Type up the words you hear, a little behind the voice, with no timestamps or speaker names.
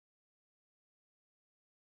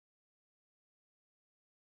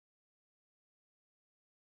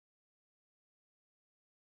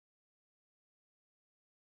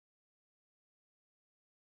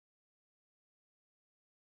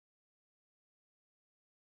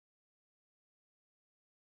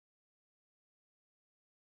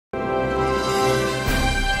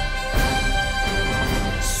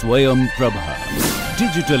SwayamPrabha.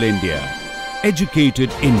 Digital India. Educated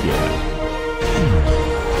India.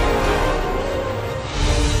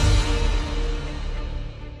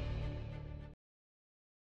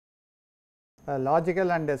 A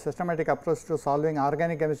logical and a systematic approach to solving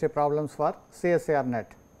organic chemistry problems for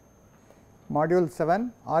CSIR-NET. Module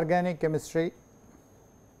 7, Organic Chemistry.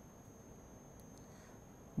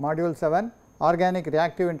 Module 7, Organic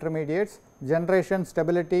Reactive Intermediates, Generation,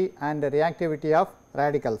 Stability and Reactivity of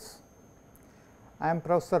Radicals. I am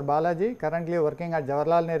Professor Balaji, currently working at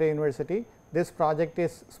Jawaharlal Nehru University. This project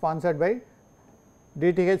is sponsored by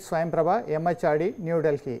DTH SwayamPrabha, MHRD, New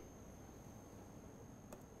Delhi.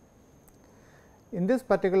 In this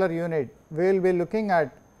particular unit, we will be looking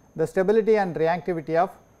at the stability and reactivity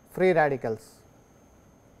of free radicals.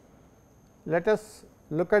 Let us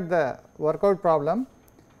look at the workout problem.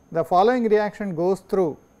 The following reaction goes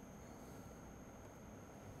through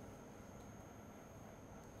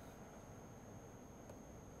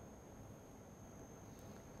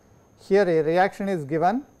here. A reaction is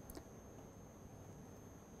given,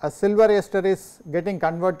 a silver ester is getting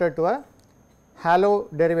converted to a halo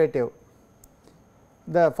derivative.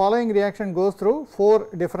 The following reaction goes through 4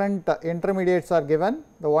 different intermediates are given.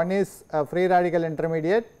 The one is a free radical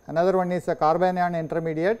intermediate, another one is a carbanion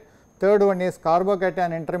intermediate, third one is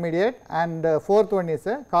carbocation intermediate, and fourth one is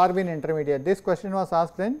a carbene intermediate. This question was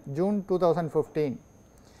asked in June 2015.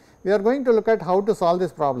 We are going to look at how to solve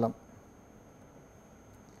this problem.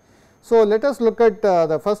 So, let us look at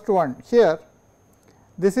the first one here.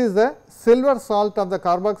 This is the silver salt of the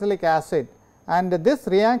carboxylic acid, and this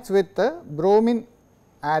reacts with the bromine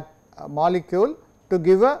molecule to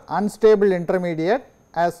give a unstable intermediate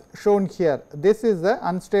as shown here. This is the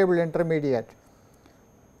unstable intermediate.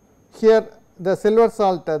 Here the silver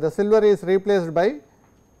salt, the silver is replaced by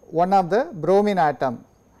one of the bromine atom,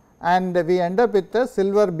 and we end up with the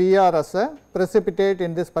silver Br as a precipitate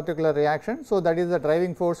in this particular reaction. So, that is the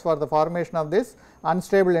driving force for the formation of this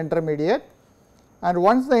unstable intermediate, and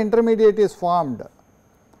once the intermediate is formed,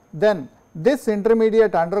 then this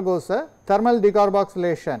intermediate undergoes a thermal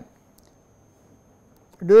decarboxylation.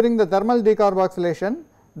 During the thermal decarboxylation,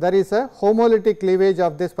 there is a homolytic cleavage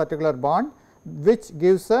of this particular bond, which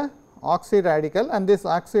gives a oxy radical, and this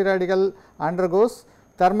oxy radical undergoes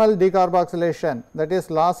thermal decarboxylation, that is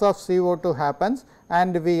loss of CO2 happens,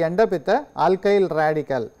 and we end up with a alkyl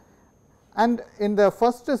radical. And in the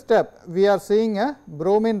first step, we are seeing a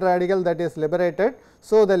bromine radical that is liberated.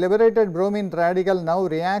 So, the liberated bromine radical now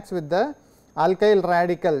reacts with the alkyl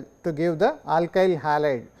radical to give the alkyl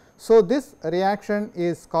halide. So, this reaction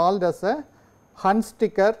is called as a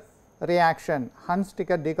Hunsticker reaction,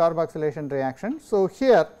 Hunsticker decarboxylation reaction. So,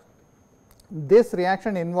 here this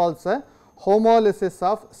reaction involves a homolysis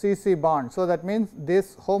of CC bond. So, that means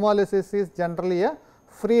this homolysis is generally a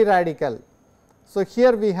free radical. So,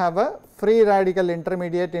 here we have a free radical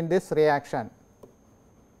intermediate in this reaction,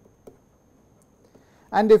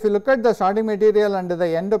 and if you look at the starting material and the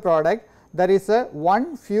end product, there is a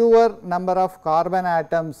one fewer number of carbon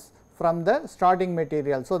atoms from the starting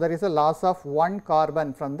material. So, there is a loss of 1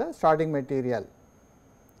 carbon from the starting material.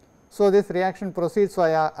 So, this reaction proceeds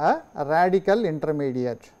via a radical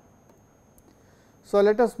intermediate. So,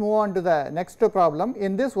 let us move on to the next problem.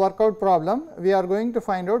 In this workout problem, we are going to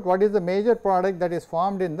find out what is the major product that is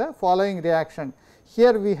formed in the following reaction.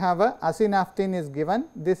 Here we have a acinaphtine is given.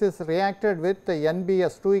 This is reacted with the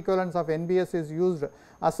NBS, 2 equivalents of NBS is used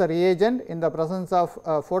as a reagent in the presence of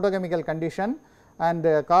photochemical condition, and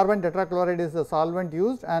carbon tetrachloride is the solvent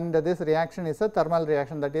used, and this reaction is a thermal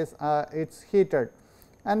reaction, that is it is heated.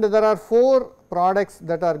 And there are 4 products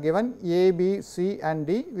that are given, A, B, C and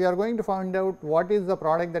D. We are going to find out what is the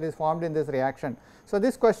product that is formed in this reaction. So,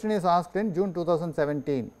 this question is asked in June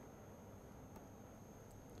 2017.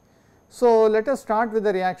 So, let us start with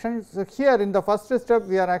the reaction. So, here in the first step,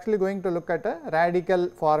 we are actually going to look at a radical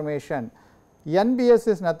formation. NBS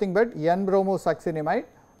is nothing but N-bromosuccinimide,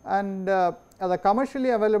 and the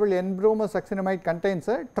commercially available N-bromosuccinimide contains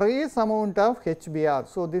a trace amount of HBr.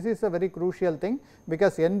 So, this is a very crucial thing,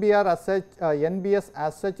 because NBr as such, NBS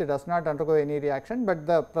as such does not undergo any reaction, but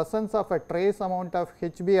the presence of a trace amount of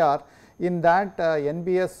HBr in that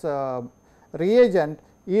NBS reagent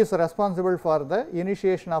is responsible for the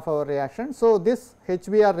initiation of our reaction. So, this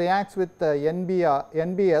HBr reacts with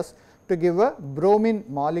NBS to give a bromine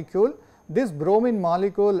molecule. This bromine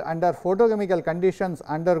molecule under photochemical conditions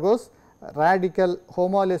undergoes radical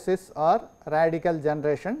homolysis or radical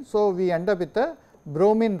generation. So, we end up with a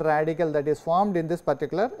bromine radical that is formed in this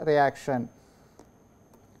particular reaction.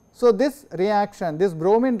 So, this reaction, this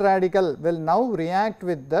bromine radical will now react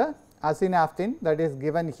with the acinaphtine that is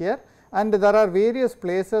given here, and there are various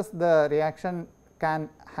places the reaction can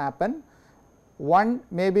happen. One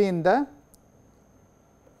may be in the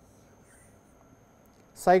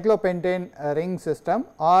cyclopentane ring system,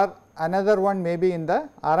 or another one may be in the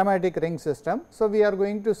aromatic ring system. So, we are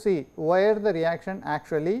going to see where the reaction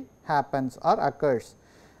actually happens or occurs,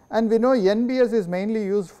 and we know NBS is mainly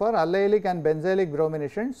used for allylic and benzylic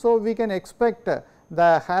bromination. So, we can expect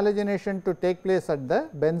the halogenation to take place at the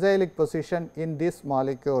benzylic position in this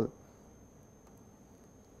molecule.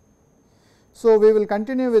 So, we will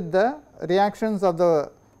continue with the reactions of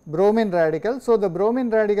the bromine radical. So, the bromine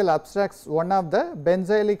radical abstracts one of the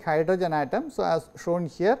benzylic hydrogen atom. So, as shown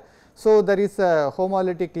here. So, there is a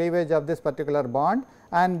homolytic cleavage of this particular bond,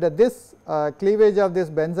 and this cleavage of this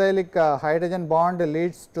benzylic hydrogen bond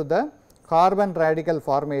leads to the carbon radical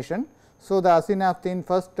formation. So, the acinaptene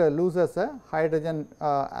first loses a hydrogen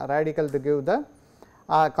radical to give the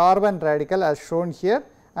carbon radical as shown here,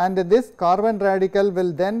 and this carbon radical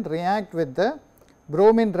will then react with the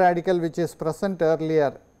bromine radical which is present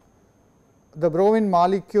earlier. The bromine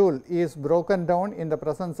molecule is broken down in the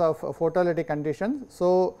presence of photolytic conditions.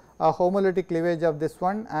 So, a homolytic cleavage of this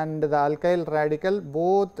one and the alkyl radical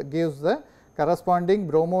both gives the corresponding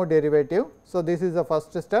bromo derivative. So, this is the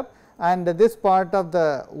first step, and this part of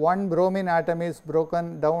the one bromine atom is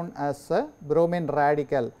broken down as a bromine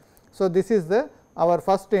radical. So, this is the our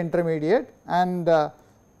first intermediate, and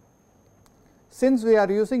since we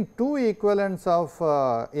are using two equivalents of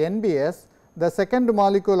NBS, the second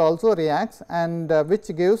molecule also reacts, and which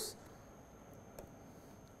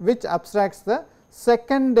abstracts the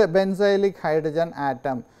second benzylic hydrogen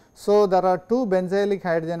atom. So, there are two benzylic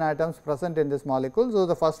hydrogen atoms present in this molecule. So,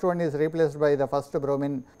 the first one is replaced by the first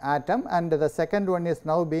bromine atom, and the second one is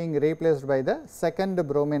now being replaced by the second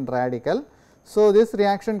bromine radical. So, this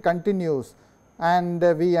reaction continues, and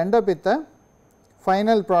we end up with a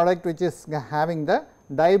final product which is having the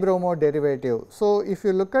dibromo derivative. So, if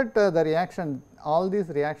you look at the reaction, all these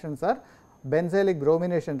reactions are benzylic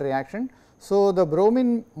bromination reaction. So, the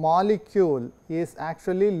bromine molecule is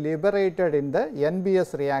actually liberated in the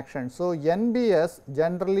NBS reaction. So, NBS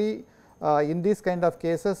generally in these kind of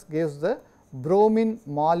cases gives the bromine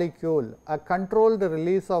molecule. A controlled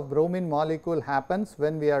release of bromine molecule happens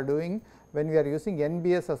when we are using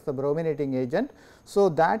NBS as the brominating agent. So,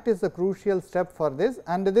 that is the crucial step for this,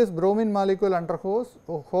 and this bromine molecule undergoes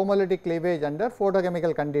homolytic cleavage under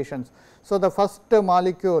photochemical conditions. So, the first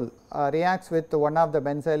molecule reacts with one of the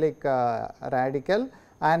benzylic radical,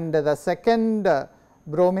 and the second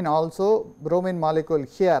bromine molecule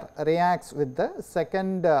here reacts with the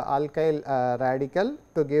second alkyl radical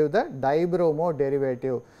to give the dibromo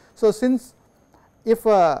derivative. So, since if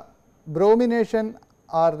bromination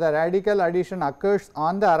or the radical addition occurs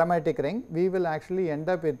on the aromatic ring, we will actually end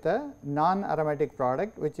up with a non-aromatic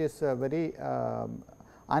product which is very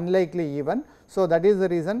unlikely even. So, that is the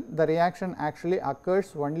reason the reaction actually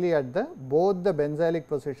occurs only at both the benzylic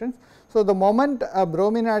positions. So, the moment a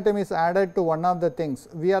bromine atom is added to one of the things,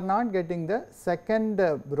 we are not getting the second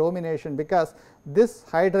bromination, because this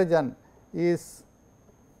hydrogen is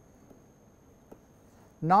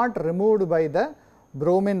not removed by the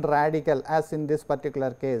bromine radical as in this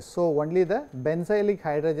particular case. So, only the benzylic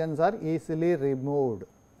hydrogens are easily removed.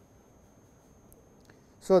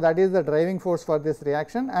 So, that is the driving force for this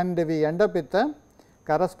reaction, and we end up with a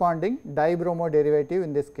corresponding dibromo derivative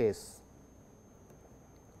in this case.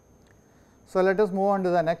 So, let us move on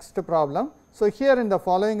to the next problem. So, here in the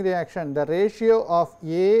following reaction, the ratio of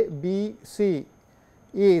A, B, C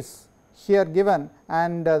is here given,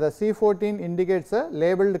 and the C14 indicates a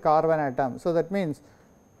labeled carbon atom. So, that means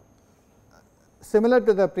similar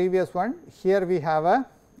to the previous one, here we have a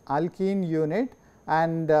alkene unit,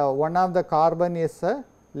 and one of the carbon is a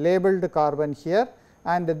labeled carbon here,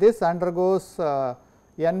 and this undergoes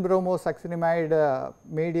N-bromosuccinimide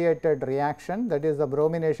mediated reaction, that is the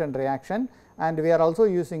bromination reaction, and we are also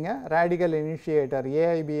using a radical initiator.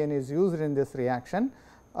 AIBN is used in this reaction.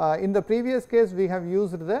 In the previous case, we have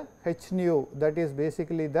used the H nu, that is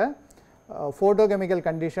basically the photochemical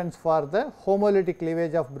conditions for the homolytic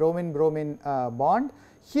cleavage of bromine-bromine bond.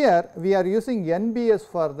 Here we are using NBS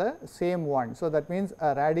for the same one. So, that means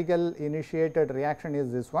a radical initiated reaction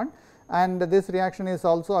is this one, and this reaction is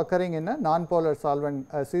also occurring in a non-polar solvent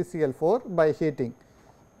CCl4 by heating.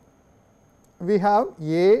 We have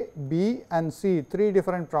A, B and C, three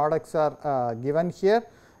different products are given here.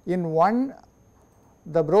 In one,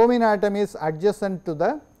 the bromine atom is adjacent to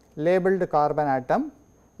the labeled carbon atom.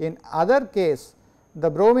 In other case, the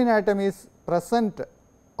bromine atom is present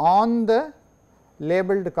on the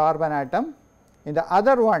labeled carbon atom. In the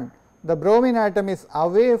other one, the bromine atom is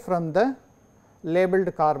away from the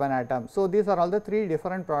labeled carbon atom. So, these are all the 3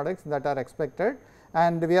 different products that are expected,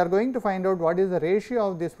 and we are going to find out what is the ratio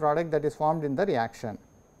of this product that is formed in the reaction.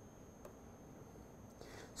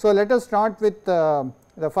 So, let us start with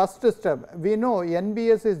the first step. We know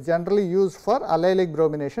NBS is generally used for allylic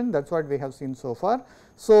bromination, that is what we have seen so far.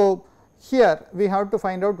 So, here we have to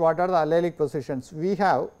find out what are the allylic positions. We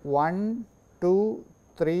have 1, 2,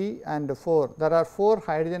 3 and 4. There are 4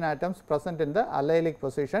 hydrogen atoms present in the allylic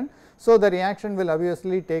position. So, the reaction will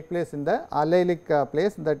obviously take place in the allylic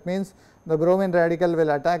place, that means the bromine radical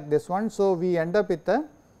will attack this one. So, we end up with a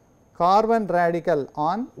carbon radical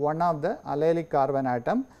on one of the allylic carbon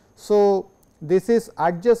atom. So, this is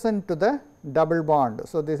adjacent to the double bond.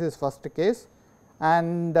 So, this is first case,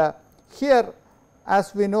 and here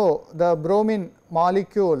as we know the bromine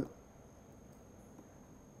molecule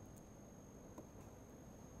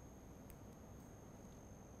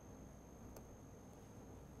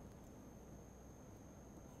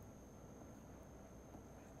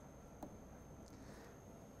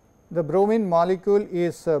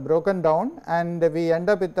is broken down, and we end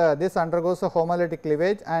up with this undergoes a homolytic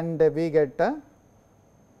cleavage, and we get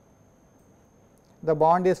the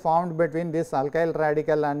bond is formed between this alkyl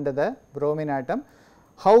radical and the bromine atom.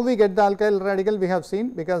 How we get the alkyl radical we have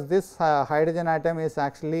seen, because this hydrogen atom is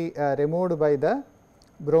actually removed by the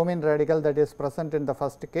bromine radical that is present in the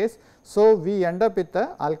first case. So, we end up with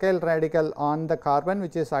the alkyl radical on the carbon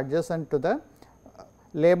which is adjacent to the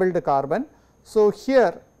labeled carbon. So,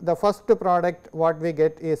 here the first product what we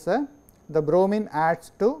get is the bromine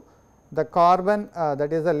adds to the carbon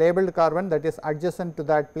that is the labeled carbon that is adjacent to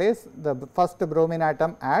that place, the first bromine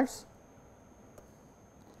atom adds.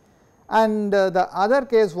 And the other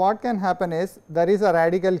case what can happen is there is a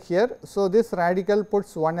radical here. So, this radical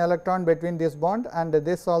puts one electron between this bond, and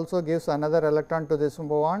this also gives another electron to this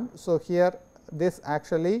bond. So, here this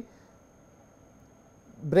actually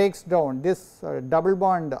breaks down, this double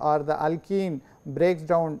bond or the alkene breaks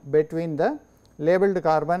down between the labeled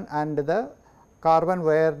carbon and the carbon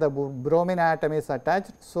where the bromine atom is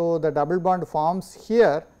attached. So, the double bond forms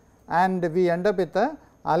here, and we end up with a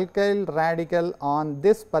alkyl radical on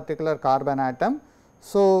this particular carbon atom.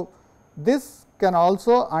 So, this can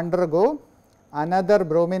also undergo another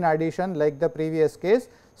bromine addition like the previous case.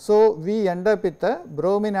 So, we end up with a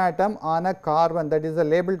bromine atom on a carbon that is a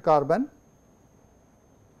labeled carbon.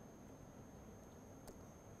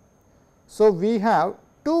 So, we have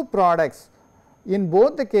 2 products. In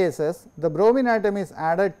both the cases the bromine atom is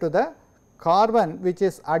added to the carbon which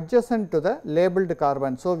is adjacent to the labeled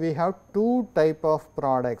carbon. So, we have 2 type of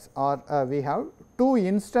products, or we have 2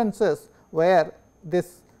 instances where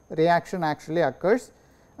this reaction actually occurs,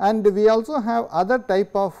 and we also have other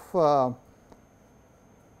type of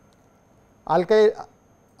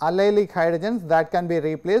allylic hydrogens that can be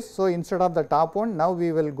replaced. So, instead of the top one, now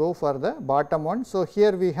we will go for the bottom one. So,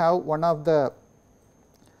 here we have one of the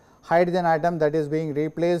hydrogen atom that is being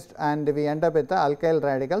replaced, and we end up with the alkyl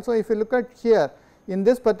radical. So, if you look at here in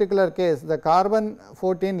this particular case, the carbon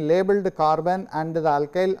 14 labeled carbon and the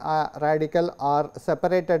alkyl radical are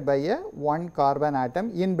separated by a one carbon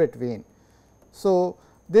atom in between. So,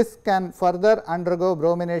 this can further undergo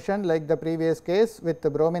bromination like the previous case with the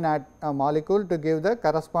bromine molecule to give the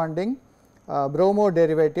corresponding bromo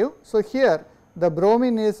derivative. So, here the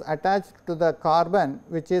bromine is attached to the carbon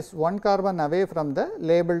which is one carbon away from the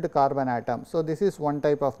labeled carbon atom. So, this is one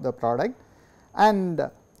type of the product, and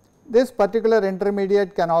this particular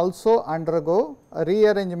intermediate can also undergo a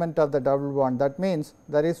rearrangement of the double bond. That means,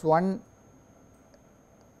 there is one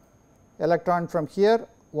electron from here,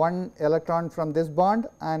 one electron from this bond,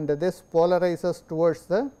 and this polarizes towards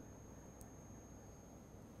the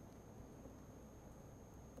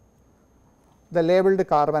labeled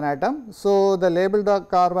carbon atom. So, the labeled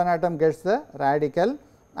carbon atom gets the radical,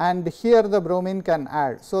 and here the bromine can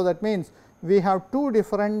add. So, that means, we have 2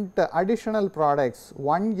 different additional products,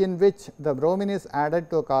 one in which the bromine is added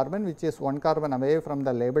to a carbon which is one carbon away from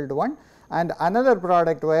the labeled one, and another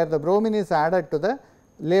product where the bromine is added to the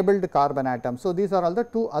labeled carbon atom. So, these are all the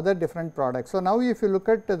 2 other different products. So, now if you look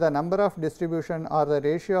at the number of distribution or the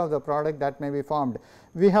ratio of the product that may be formed,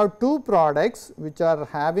 we have 2 products which are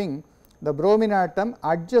having the bromine atom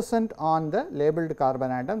adjacent on the labeled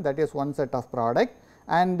carbon atom, that is one set of product,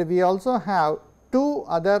 and we also have 2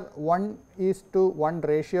 other 1:1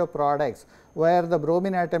 ratio products where the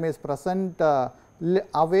bromine atom is present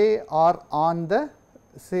away or on the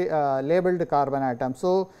labeled carbon atom.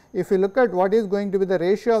 So, if you look at what is going to be the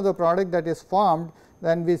ratio of the product that is formed,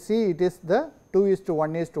 then we see it is the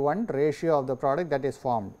 2:1:1 ratio of the product that is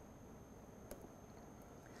formed.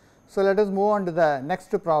 So, let us move on to the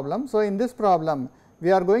next problem. So, in this problem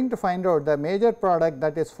we are going to find out the major product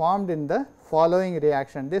that is formed in the following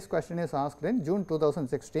reaction. This question is asked in June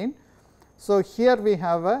 2016. So, here we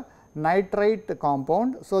have a nitrite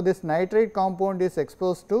compound. So, this nitrite compound is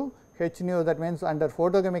exposed to H nu, that means under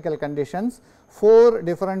photochemical conditions 4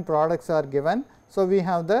 different products are given. So, we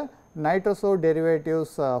have the nitroso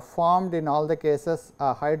derivatives formed in all the cases,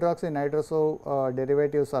 hydroxy nitroso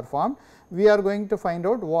derivatives are formed. We are going to find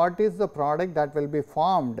out what is the product that will be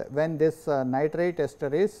formed when this nitrate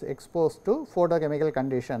ester is exposed to photochemical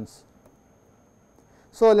conditions.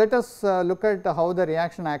 So, let us look at how the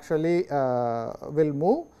reaction actually will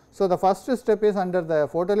move. So, the first step is under the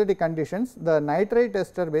photolytic conditions, the nitrate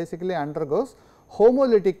ester basically undergoes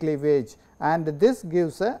homolytic cleavage, and this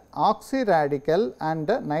gives a oxy radical and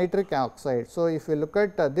a nitric oxide. So, if you look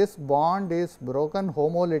at this bond is broken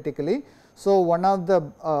homolytically. So, one of the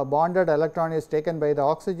bonded electron is taken by the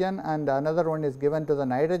oxygen and another one is given to the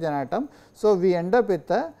nitrogen atom. So, we end up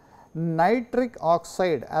with a nitric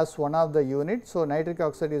oxide as one of the units. So, nitric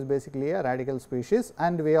oxide is basically a radical species,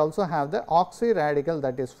 and we also have the oxy radical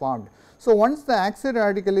that is formed. So, once the oxy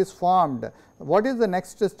radical is formed, what is the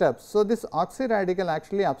next step? So, this oxy radical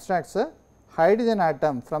actually abstracts a hydrogen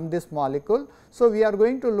atom from this molecule. So, we are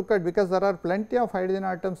going to look at, because there are plenty of hydrogen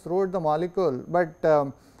atoms throughout the molecule, but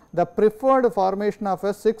the preferred formation of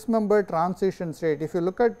a 6-member transition state. If you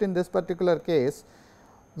look at in this particular case,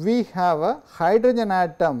 we have a hydrogen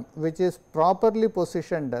atom which is properly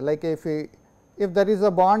positioned, like if there is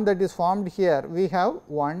a bond that is formed here, we have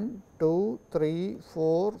 1, 2, 3,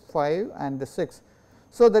 4, 5 and 6.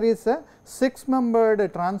 So, there is a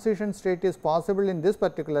 6-membered transition state is possible in this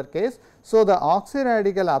particular case. So, the oxy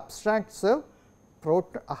radical abstracts a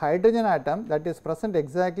hydrogen atom that is present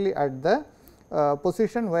exactly at the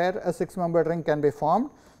position where a 6-membered ring can be formed.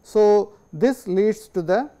 So, this leads to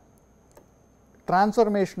the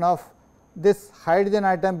transformation of this hydrogen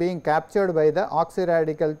atom being captured by the oxy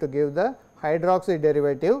radical to give the hydroxy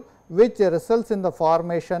derivative, which results in the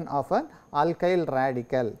formation of an alkyl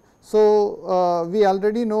radical. So, we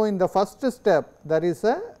already know in the first step there is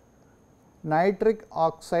a nitric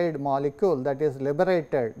oxide molecule that is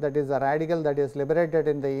liberated, that is a radical that is liberated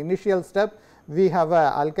in the initial step. We have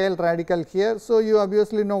a alkyl radical here. So, you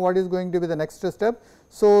obviously know what is going to be the next step.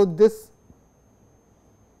 So, this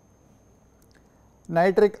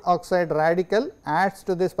nitric oxide radical adds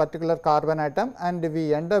to this particular carbon atom, and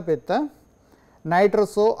we end up with a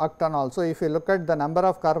nitroso-octanol. So, if you look at the number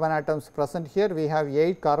of carbon atoms present here, we have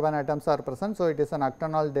 8 carbon atoms are present. So, it is an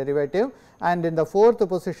octanol derivative, and in the 4th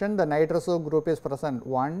position the nitroso group is present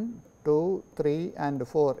 1, 2, 3 and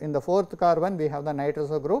 4. In the 4th carbon we have the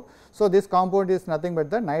nitroso group. So, this compound is nothing but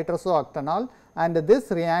the nitroso-octanol, and this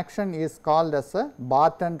reaction is called as a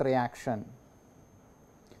Barton reaction.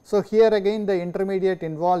 So, here again the intermediate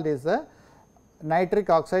involved is the nitric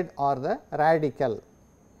oxide or the radical.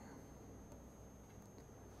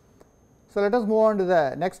 So, let us move on to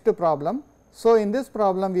the next problem. So, in this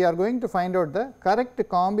problem we are going to find out the correct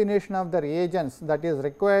combination of the reagents that is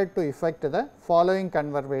required to effect the following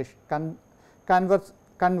conversion.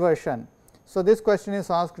 So, this question is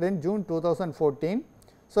asked in June 2014.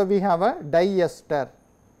 So, we have a diester.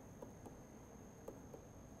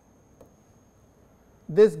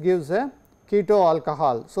 This gives a keto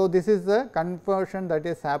alcohol. So, this is the conversion that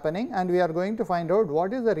is happening, and we are going to find out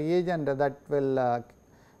what is the reagent that will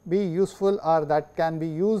be useful or that can be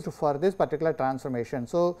used for this particular transformation.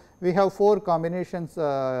 So, we have 4 combinations,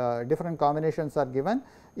 different combinations are given.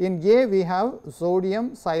 In A we have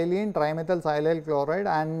sodium, xylene, trimethyl silyl chloride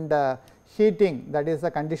and heating, that is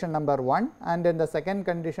the condition number 1, and in the second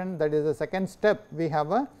condition, that is the second step, we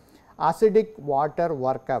have a acidic water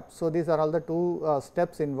workup. So, these are all the 2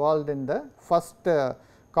 steps involved in the first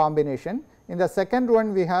combination. In the second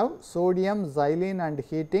one we have sodium, xylene and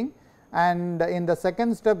heating, and in the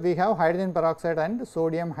second step we have hydrogen peroxide and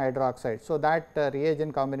sodium hydroxide. So, that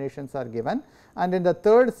reagent combinations are given, and in the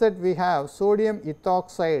third set we have sodium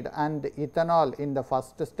ethoxide and ethanol in the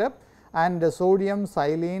first step, and sodium,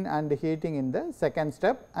 xylene and heating in the second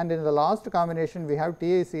step, and in the last combination we have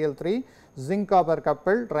TiCl3, zinc copper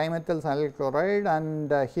coupled, trimethyl silyl chloride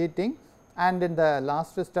and heating, and in the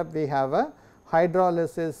last step we have a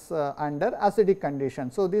hydrolysis under acidic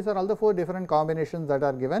condition. So, these are all the 4 different combinations that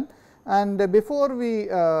are given, and before we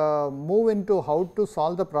move into how to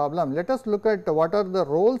solve the problem, let us look at what are the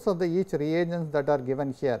roles of the each reagents that are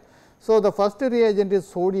given here. So, the first reagent is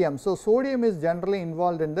sodium. So, sodium is generally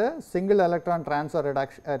involved in the single electron transfer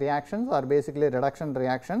reactions or basically reduction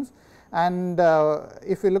reactions, and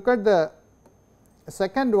if you look at the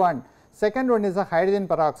second one is a hydrogen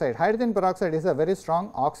peroxide. Hydrogen peroxide is a very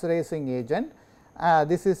strong oxidizing agent,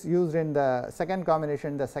 This is used in the second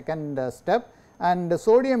combination, the second step, and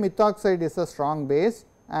sodium ethoxide is a strong base.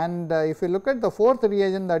 And if you look at the fourth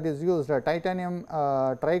reagent that is used, titanium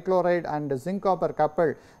trichloride and zinc copper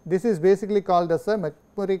coupled, this is basically called as a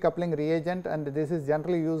McMurray coupling reagent, and this is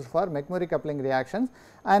generally used for McMurray coupling reactions.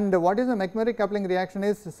 And what is a McMurray coupling reaction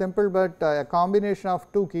is simple, but a combination of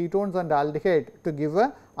two ketones and aldehyde to give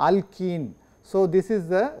a alkene. So, this is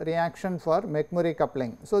the reaction for McMurray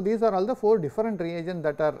coupling. So, these are all the four different reagents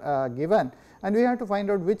that are given, and we have to find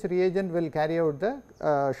out which reagent will carry out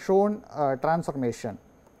the shown transformation.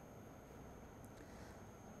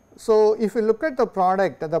 So, if you look at the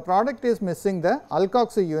product is missing the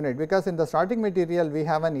alkoxy unit, because in the starting material we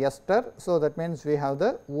have an ester. So, that means we have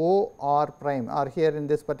the OR prime, or here in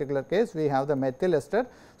this particular case we have the methyl ester.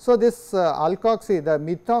 So, this alkoxy, the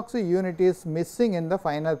methoxy unit is missing in the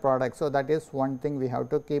final product. So, that is one thing we have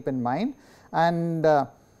to keep in mind. And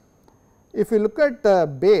if you look at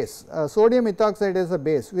base, sodium ethoxide is a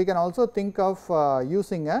base, we can also think of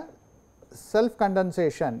using a self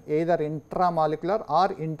condensation either intramolecular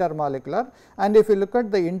or intermolecular. And if you look at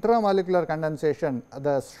the intramolecular condensation,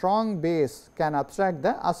 the strong base can abstract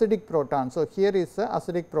the acidic proton. So, here is the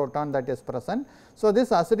acidic proton that is present. So,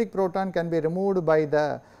 this acidic proton can be removed by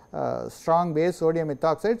the strong base sodium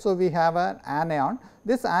ethoxide. So, we have an anion.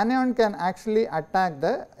 This anion can actually attack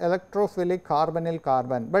the electrophilic carbonyl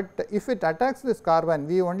carbon, but if it attacks this carbon,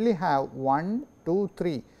 we only have 1, 2,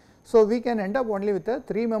 3. So, we can end up only with a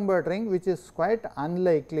 3-membered ring, which is quite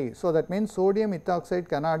unlikely. So, that means sodium ethoxide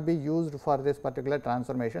cannot be used for this particular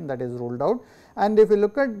transformation, that is ruled out. And if you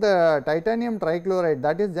look at the titanium trichloride,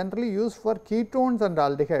 that is generally used for ketones and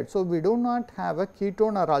aldehyde. So, we do not have a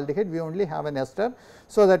ketone or aldehyde, we only have an ester.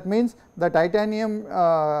 So, that means the titanium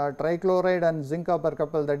trichloride and zinc copper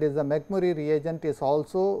couple, that is the McMurray reagent, is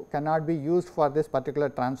also cannot be used for this particular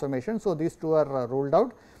transformation. So, these two are ruled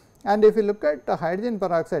out. And if you look at hydrogen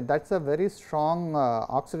peroxide, that is a very strong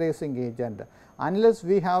oxidizing agent, unless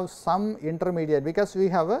we have some intermediate, because we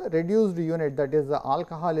have a reduced unit, that is the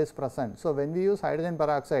alcohol is present. So, when we use hydrogen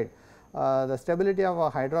peroxide, the stability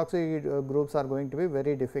of hydroxy groups are going to be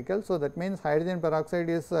very difficult. So, that means hydrogen peroxide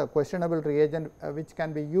is a questionable reagent which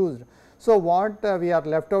can be used. So, what we are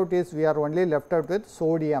left out is, we are only left out with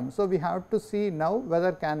sodium. So, we have to see now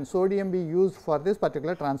whether can sodium be used for this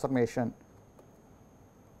particular transformation.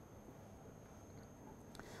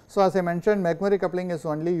 So, as I mentioned, McMurray coupling is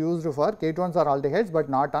only used for ketones or aldehydes, but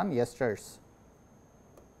not on esters.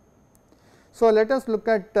 So, let us look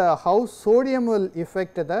at how sodium will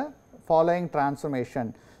affect the following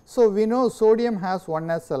transformation. So, we know sodium has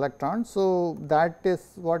 1s electron. So, that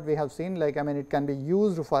is what we have seen, like it can be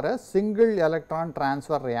used for a single electron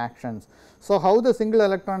transfer reactions. So, how the single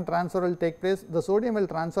electron transfer will take place? The sodium will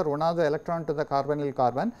transfer one of the electron to the carbonyl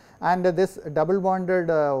carbon, and this double bonded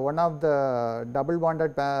one of the double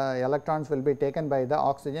bonded electrons will be taken by the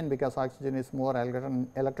oxygen, because oxygen is more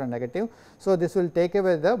electron negative. So, this will take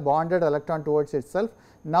away the bonded electron towards itself.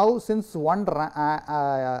 Now, since one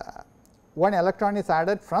electron is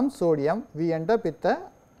added from sodium, we end up with a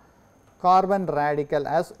carbon radical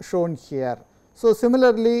as shown here. So,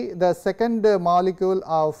 similarly, the second molecule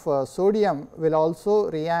of sodium will also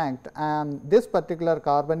react and this particular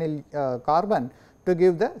carbonyl carbon to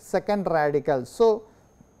give the second radical. So,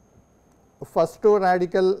 first two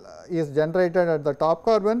radical is generated at the top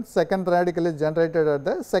carbon, second radical is generated at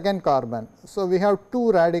the second carbon. So, we have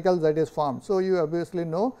two radicals that is formed. So, you obviously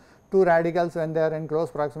know two radicals, when they are in close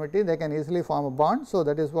proximity, they can easily form a bond. So,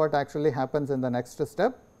 that is what actually happens in the next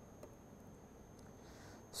step.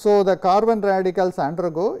 So, the carbon radicals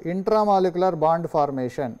undergo intramolecular bond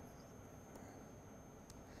formation.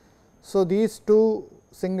 So, these two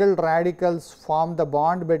single radicals form the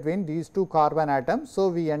bond between these two carbon atoms. So,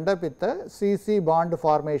 we end up with the CC bond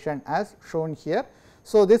formation as shown here.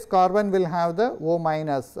 So, this carbon will have the O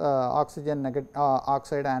minus oxygen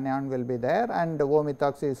oxide anion will be there, and O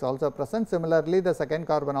methoxy is also present. Similarly, the second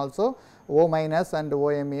carbon also O minus and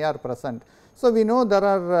OMe are present. So, we know there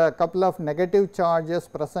are a couple of negative charges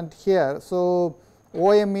present here. So,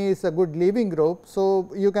 OMe is a good leaving group. So,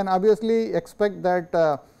 you can obviously expect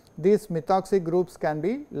that these methoxy groups can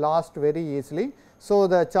be lost very easily. So,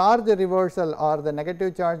 the charge reversal or the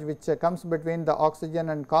negative charge which comes between the oxygen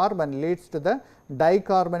and carbon leads to the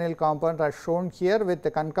dicarbonyl compound as shown here with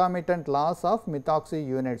the concomitant loss of methoxy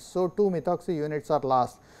units. So, two methoxy units are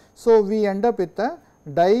lost. So, we end up with the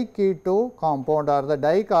diketo compound or the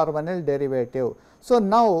dicarbonyl derivative. So,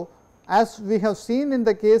 now as we have seen in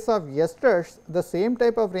the case of esters, the same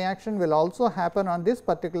type of reaction will also happen on this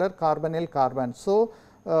particular carbonyl carbon. So,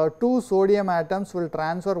 two sodium atoms will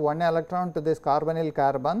transfer one electron to this carbonyl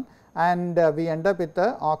carbon, and we end up with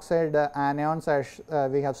the oxide anions as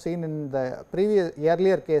we have seen in the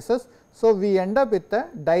earlier cases. So, we end up with the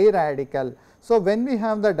diradical. So, when we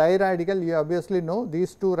have the diradical, you obviously know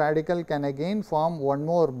these two radical can again form one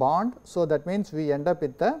more bond. So, that means we end up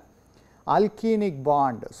with the alkenic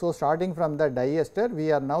bond. So, starting from the diester,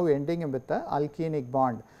 we are now ending with the alkenic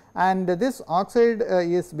bond, and this oxide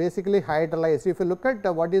is basically hydrolyzed. If you look at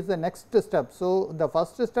what is the next step. So, the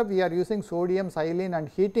first step we are using sodium silane and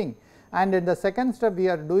heating, and in the second step we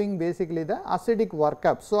are doing basically the acidic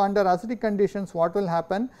workup. So, under acidic conditions what will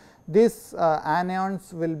happen? These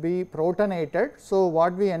anions will be protonated. So,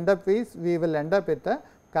 what we end up is we will end up with the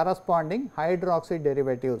corresponding hydroxide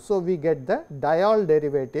derivative. So, we get the diol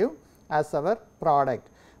derivative as our product.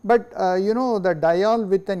 But you know, the diol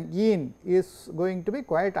with an ene is going to be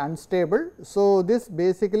quite unstable. So, this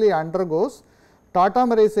basically undergoes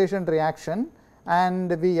tautomerization reaction,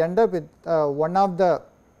 and we end up with one of the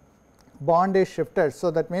bond is shifted.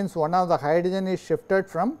 So, that means one of the hydrogen is shifted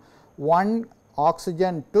from one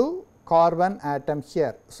oxygen to carbon atom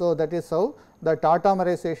here. So, that is how the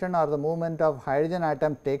tautomerization or the movement of hydrogen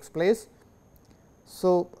atom takes place.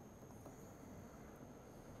 So,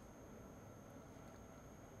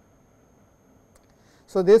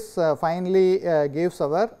 this finally gives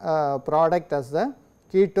our product as the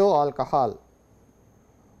keto alcohol.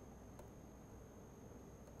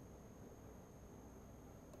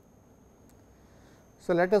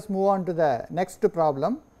 So, let us move on to the next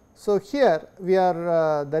problem. So, here we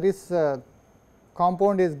are there is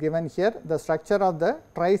compound is given here. The structure of the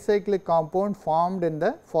tricyclic compound formed in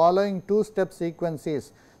the following two step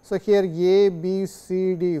sequences. So, here A, B,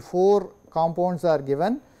 C, D 4 compounds are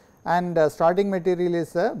given, and starting material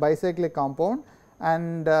is a bicyclic compound,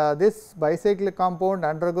 and this bicyclic compound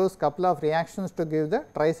undergoes couple of reactions to give the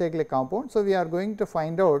tricyclic compound. So, we are going to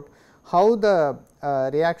find out how the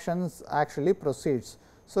reactions actually proceeds.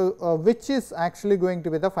 So, which is actually going to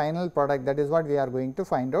be the final product, that is what we are going to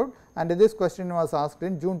find out, and this question was asked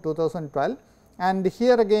in June 2012. And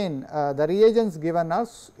here again the reagents given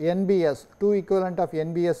us NBS, 2 equivalent of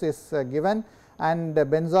NBS is given, and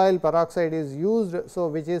benzoyl peroxide is used. So,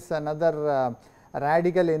 which is another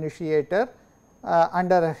radical initiator.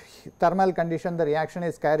 Under thermal condition the reaction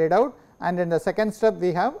is carried out, and in the second step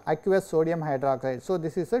we have aqueous sodium hydroxide. So,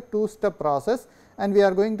 this is a 2 step process, and we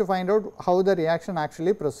are going to find out how the reaction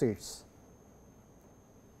actually proceeds.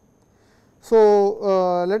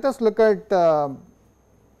 So, let us look at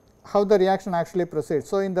how the reaction actually proceeds.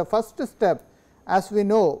 So, in the first step, as we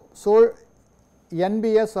know, so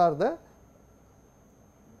NBS or the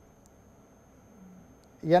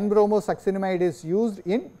N-bromosuccinimide is used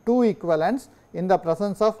in 2 equivalents in the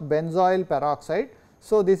presence of benzoyl peroxide.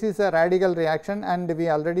 So, this is a radical reaction, and we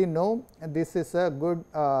already know this is a good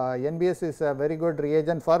NBS is a very good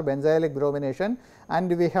reagent for benzoylic bromination,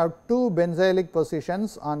 and we have 2 benzoylic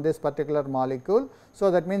positions on this particular molecule. So,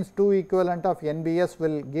 that means 2 equivalent of NBS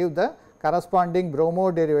will give the corresponding bromo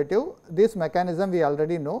derivative. This mechanism we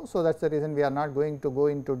already know. So, that is the reason we are not going to go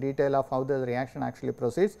into detail of how the reaction actually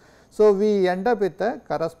proceeds. So, we end up with the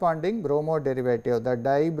corresponding bromo derivative, the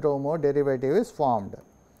dibromo derivative is formed,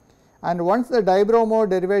 and once the dibromo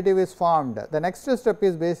derivative is formed, the next step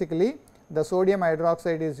is basically the sodium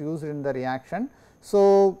hydroxide is used in the reaction.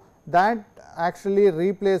 So, that actually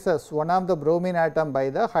replaces one of the bromine atom by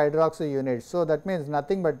the hydroxy unit. So, that means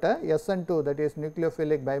nothing but SN2, that is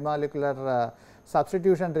nucleophilic bimolecular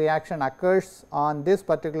substitution reaction occurs on this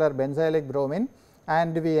particular benzoylic bromine,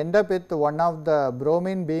 and we end up with one of the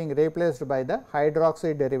bromine being replaced by the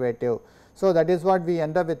hydroxide derivative. So, that is what we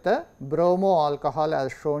end up with the bromo alcohol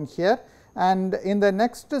as shown here, and in the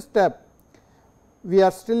next step we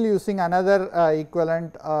are still using another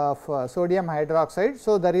equivalent of sodium hydroxide.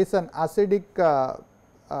 So, there is an acidic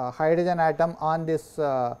hydrogen atom on this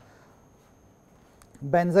benzyl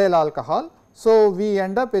alcohol. So, we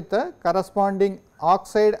end up with a corresponding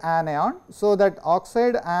oxide anion. So, that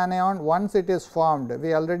oxide anion, once it is formed,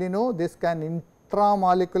 we already know this can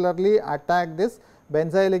intramolecularly attack this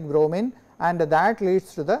benzylic bromine, and that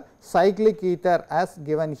leads to the cyclic ether as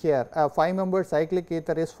given here. A 5-membered cyclic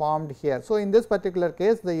ether is formed here. So, in this particular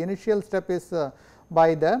case the initial step is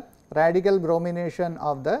by the radical bromination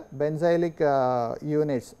of the benzylic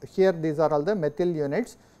units. Here these are all the methyl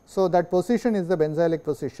units. So, that position is the benzylic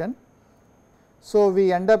position. So,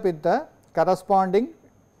 we end up with the corresponding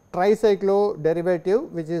tricyclo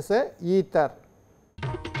derivative, which is a ether.